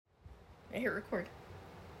I hit record.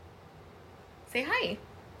 Say hi.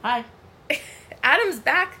 Hi. Adam's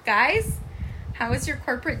back, guys. How was your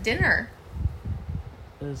corporate dinner?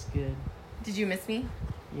 It was good. Did you miss me?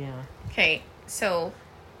 Yeah. Okay, so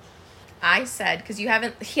I said, because he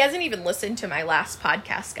hasn't even listened to my last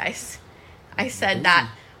podcast, guys. I said that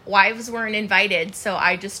wives weren't invited, so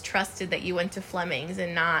I just trusted that you went to Fleming's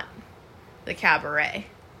and not the cabaret.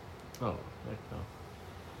 Oh, heck no.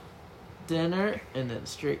 Dinner and then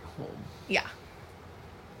straight home. Yeah.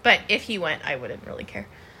 But if he went, I wouldn't really care.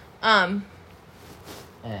 I don't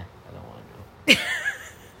want to go.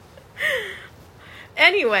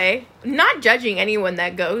 Anyway, not judging anyone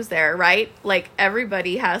that goes there, right? Like,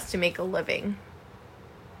 everybody has to make a living.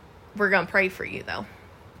 We're gonna pray for you, though.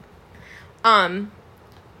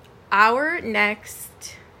 Our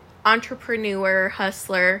next entrepreneur,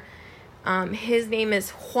 hustler, his name is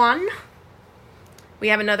Juan. We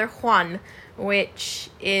have another Juan, which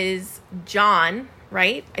is John,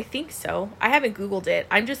 right? I think so. I haven't Googled it.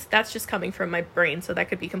 That's just coming from my brain, so that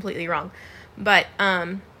could be completely wrong. But,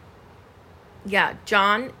 yeah,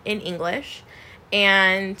 John in English.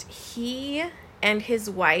 And he and his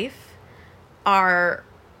wife are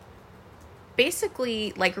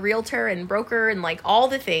basically like realtor and broker and like all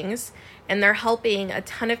the things. And they're helping a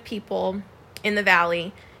ton of people in the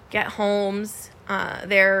valley get homes.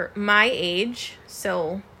 They're my age,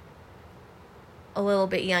 so a little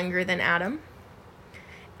bit younger than Adam.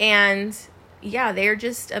 And yeah, they're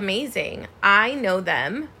just amazing. I know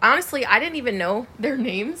them. Honestly, I didn't even know their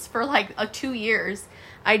names for like 2 years.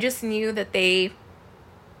 I just knew that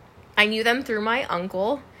I knew them through my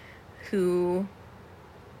uncle who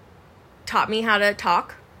taught me how to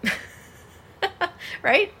talk.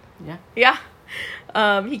 Right? Yeah. Yeah.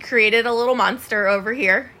 He created a little monster over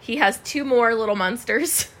here. He has 2 more little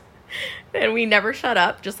monsters. And we never shut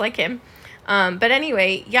up, just like him. But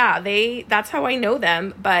anyway, yeah, that's how I know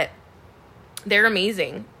them, but they're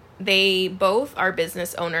amazing. They both are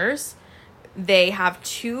business owners. They have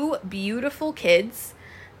 2 beautiful kids.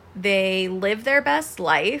 They live their best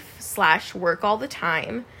life / work all the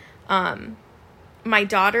time. My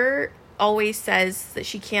daughter always says that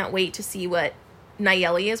she can't wait to see what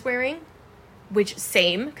Nayeli is wearing. Which,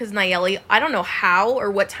 same, because Nayeli, I don't know how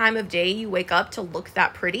or what time of day you wake up to look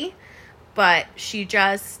that pretty, but she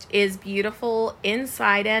just is beautiful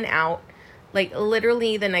inside and out. Like,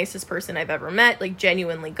 literally the nicest person I've ever met, like,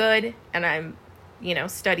 genuinely good. And I'm,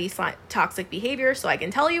 study toxic behavior, so I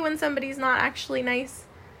can tell you when somebody's not actually nice.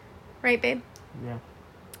 Right, babe? Yeah.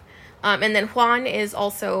 And then Juan is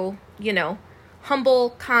also,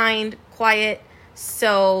 humble, kind, quiet.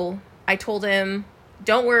 So I told him,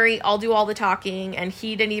 don't worry, I'll do all the talking. And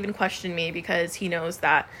he didn't even question me because he knows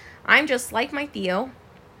that I'm just like my Theo.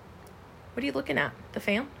 What are you looking at? The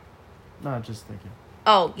fan? No, just thinking.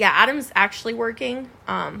 Oh, yeah, Adam's actually working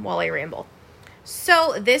while I ramble.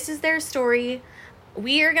 So this is their story.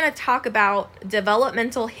 We are going to talk about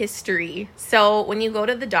developmental history. So when you go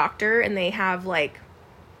to the doctor and they have like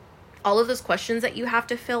all of those questions that you have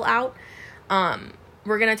to fill out,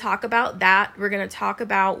 we're going to talk about that. We're going to talk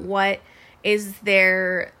about what is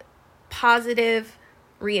their positive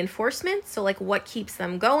reinforcement. So like what keeps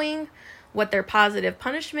them going, what their positive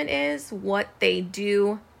punishment is, what they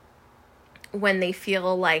do when they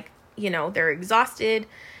feel like, they're exhausted.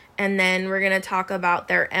 And then we're going to talk about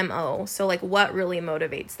their MO. So like what really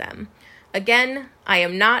motivates them. Again, I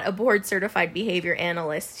am not a board certified behavior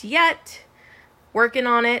analyst yet, working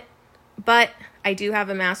on it, but I do have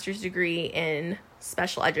a master's degree in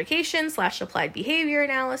special education / applied behavior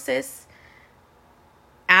analysis.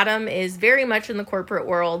 Adam is very much in the corporate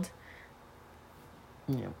world.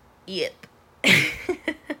 Yep.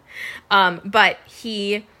 But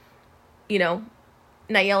he,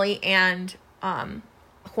 Nayeli and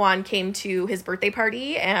Juan came to his birthday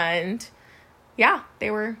party, and yeah, they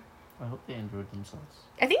were. I hope they enjoyed themselves.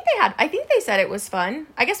 I think they said it was fun.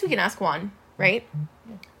 I guess we can ask Juan, right?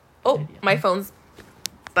 Yeah. Oh, my phone's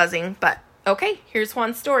buzzing, but okay, here's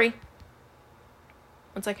Juan's story.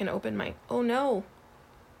 Once I can open my. Oh no.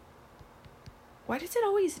 Why does it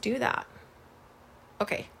always do that?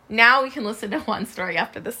 Okay, now we can listen to Juan's story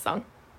after this song.